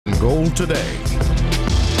Gold Today.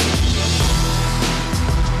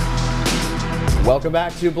 Welcome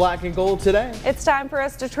back to Black and Gold Today. It's time for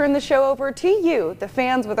us to turn the show over to you, the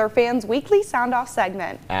fans, with our Fans Weekly Sound Off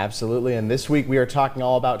segment. Absolutely, and this week we are talking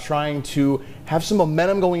all about trying to have some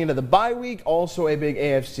momentum going into the bye week. Also a big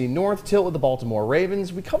AFC North tilt with the Baltimore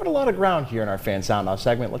Ravens. We covered a lot of ground here in our Fan Sound Off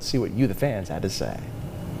segment. Let's see what you, the fans, had to say.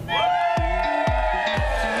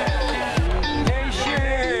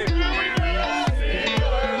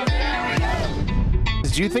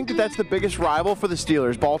 Do you think that that's the biggest rival for the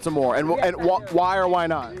Steelers, Baltimore, and why or why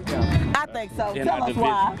not? I think so. Tell us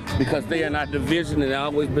why. Because they are in our division and they've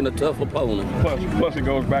always been a tough opponent. Plus it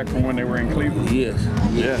goes back from when they were in Cleveland. Yes.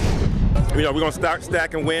 Yeah. You know, we're going to start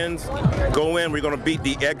stacking wins, go in, we're going to beat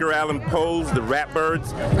the Edgar Allan Poes, the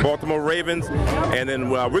Ratbirds, Baltimore Ravens, and then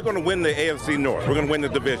we're going to win the AFC North. We're going to win the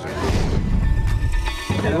division.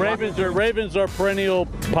 Ravens are perennial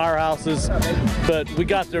powerhouses, but we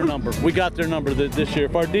got their number. We got their number this year.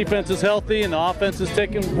 If our defense is healthy and the offense is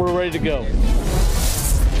ticking, we're ready to go.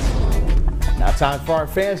 Now time for our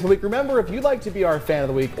Fans of the Week. Remember, if you'd like to be our Fan of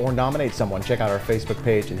the Week or nominate someone, check out our Facebook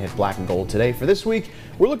page and hit Black and Gold Today. For this week,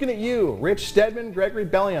 we're looking at you, Rich Stedman, Gregory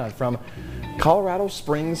Bellion from Colorado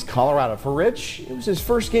Springs, Colorado. For Rich, it was his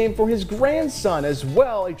first game for his grandson as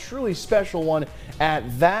well, a truly special one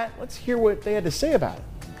at that. Let's hear what they had to say about it.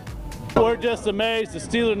 We're just amazed. The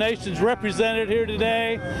Steeler Nation's represented here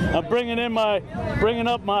today. I'm bringing up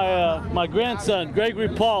my grandson, Gregory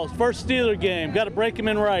Paul's first Steeler game. Got to break him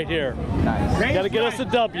in right here. Nice. Got to get us a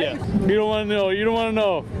W. You don't want to know. You don't want to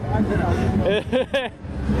know.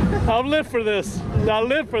 I'll live for this. I'll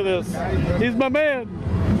live for this. He's my man.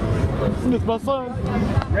 It's my son.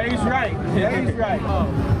 Ray's right. Ray's right.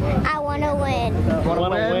 I want to win.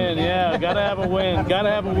 Want to win, yeah. Got to have a win. Got to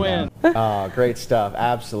have a win. Oh, great stuff.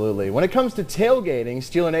 Absolutely. When it comes to tailgating,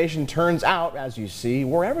 Steeler Nation turns out, as you see,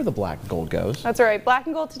 wherever the Black and Gold goes. That's right. Black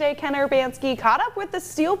and Gold Today, Ken Urbanski caught up with the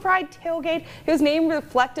Steel Pride tailgate, whose name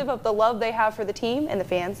reflective of the love they have for the team and the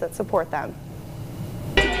fans that support them.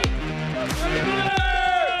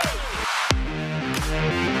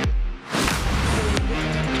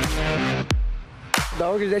 The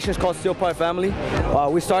organization is called Steel Pride Family.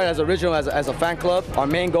 We started as a fan club. Our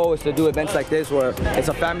main goal is to do events like this where it's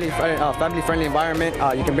a family-friendly environment.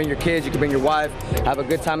 You can bring your kids, you can bring your wife, have a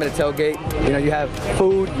good time at the tailgate. You know, you have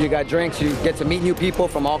food, you got drinks, you get to meet new people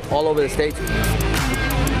from all over the state.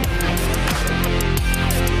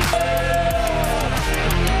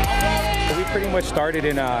 We pretty much started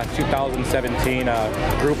in 2017.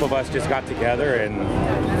 A group of us just got together and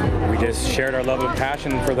we just shared our love and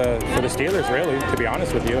passion for the Steelers, really, to be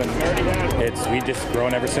honest with you, and we just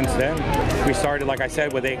grown ever since then. We started, like I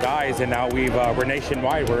said, with 8 guys, and now we're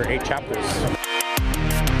nationwide. We're 8 chapters.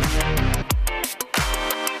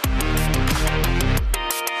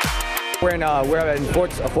 We're in 4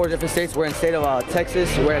 different states. We're in the state of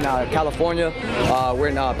Texas, we're in California, we're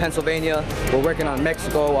in Pennsylvania, we're working on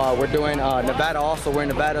Mexico, we're doing Nevada also, we're in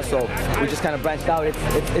Nevada, so we just kind of branched out.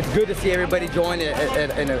 It's good to see everybody join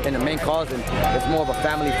in a main cause, and it's more of a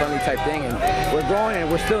family-friendly type thing, and we're growing,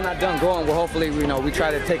 and we're still not done growing. We're hopefully, we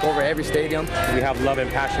try to take over every stadium. We have love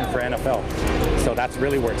and passion for NFL, so that's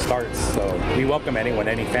really where it starts. So we welcome anyone,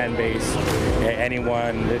 any fan base,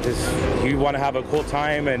 anyone that just, you want to have a cool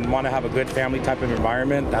time and want to have a good family type of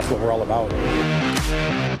environment. That's what we're all about.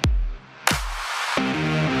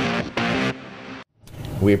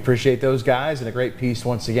 We appreciate those guys, and a great piece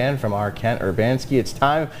once again from our Kent Urbanski. It's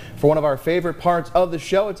time for one of our favorite parts of the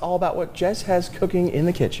show. It's all about what Jess has cooking in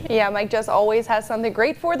the kitchen. Yeah, Mike Jess always has something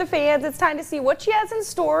great for the fans. It's time to see what she has in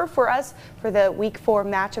store for us for the Week 4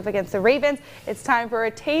 matchup against the Ravens. It's time for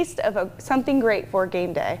a taste of something great for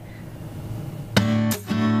game day.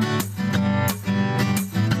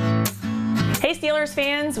 Hey Steelers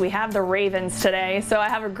fans, we have the Ravens today, so I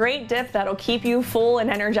have a great dip that'll keep you full and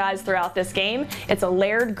energized throughout this game. It's a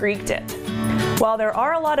layered Greek dip. While there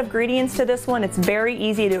are a lot of ingredients to this one, it's very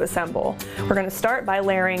easy to assemble. We're going to start by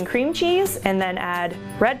layering cream cheese and then add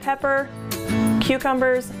red pepper,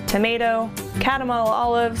 cucumbers, tomato, Catamount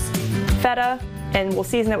olives, feta, and we'll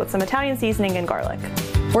season it with some Italian seasoning and garlic.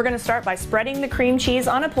 We're going to start by spreading the cream cheese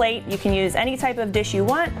on a plate. You can use any type of dish you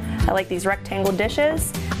want. I like these rectangle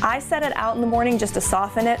dishes. I set it out in the morning just to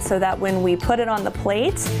soften it so that when we put it on the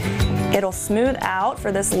plate, it'll smooth out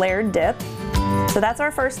for this layered dip. So that's our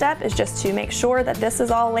first step, is just to make sure that this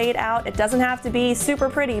is all laid out. It doesn't have to be super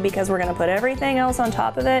pretty because we're going to put everything else on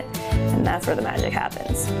top of it, and that's where the magic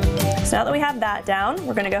happens. So now that we have that down,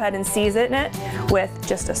 we're going to go ahead and season it with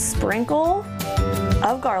just a sprinkle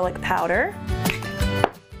of garlic powder,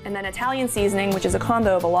 and then Italian seasoning, which is a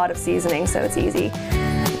combo of a lot of seasoning, so it's easy.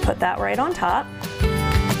 Put that right on top.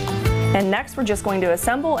 And next we're just going to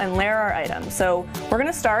assemble and layer our items. So we're going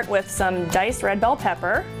to start with some diced red bell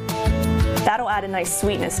pepper. That'll add a nice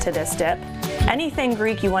sweetness to this dip. Anything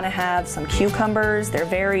Greek you want to have, some cucumbers. They're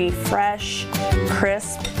very fresh,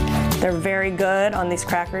 crisp. They're very good on these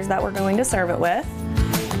crackers that we're going to serve it with.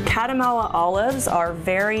 Katamala olives are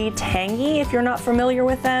very tangy if you're not familiar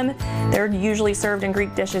with them. They're usually served in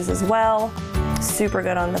Greek dishes as well. Super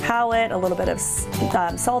good on the palate, a little bit of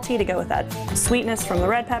salty to go with that sweetness from the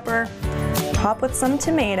red pepper. Top with some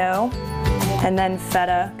tomato, and then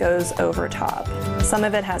feta goes over top. Some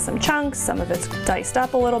of it has some chunks, some of it's diced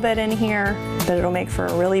up a little bit in here, but it'll make for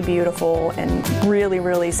a really beautiful and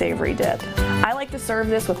really savory dip. I like to serve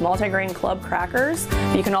this with multigrain club crackers.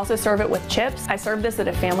 You can also serve it with chips. I served this at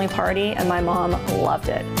a family party and my mom loved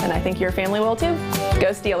it, and I think your family will too. Go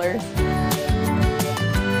Steelers!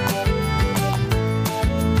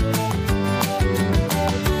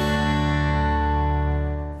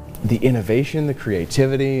 The innovation, the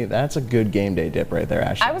creativity, that's a good game day dip right there,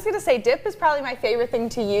 Ashley. I was going to say dip is probably my favorite thing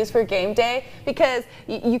to use for game day because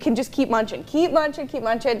you can just keep munching.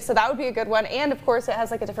 So that would be a good one. And of course it has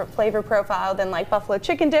like a different flavor profile than like buffalo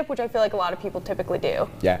chicken dip, which I feel like a lot of people typically do.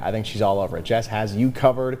 Yeah, I think she's all over it. Jess has you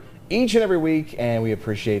covered each and every week, and we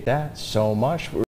appreciate that so much.